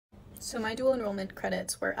So my dual enrollment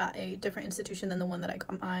credits were at a different institution than the one that I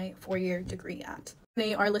got my 4-year degree at.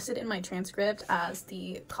 They are listed in my transcript as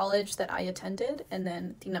the college that I attended and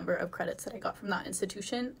then the number of credits that I got from that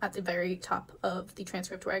institution at the very top of the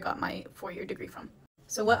transcript where I got my 4-year degree from.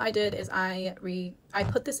 So what I did is I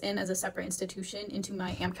put this in as a separate institution into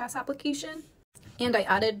my AMCAS application, and I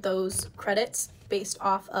added those credits based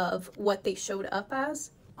off of what they showed up as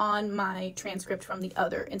on my transcript from the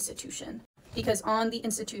other institution. Because on the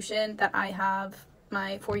institution that I have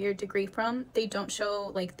my 4-year degree from, they don't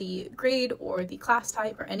show like the grade or the class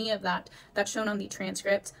type or any of that that's shown on the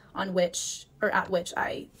transcript on which or at which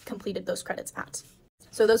I completed those credits at.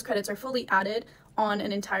 So those credits are fully added on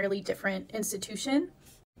an entirely different institution.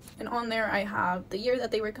 And on there I have the year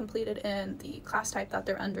that they were completed in, the class type that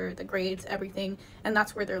they're under, the grades, everything, and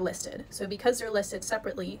that's where they're listed. So because they're listed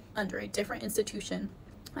separately under a different institution,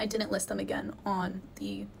 I didn't list them again on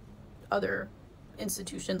the other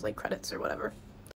institutions like credits or whatever.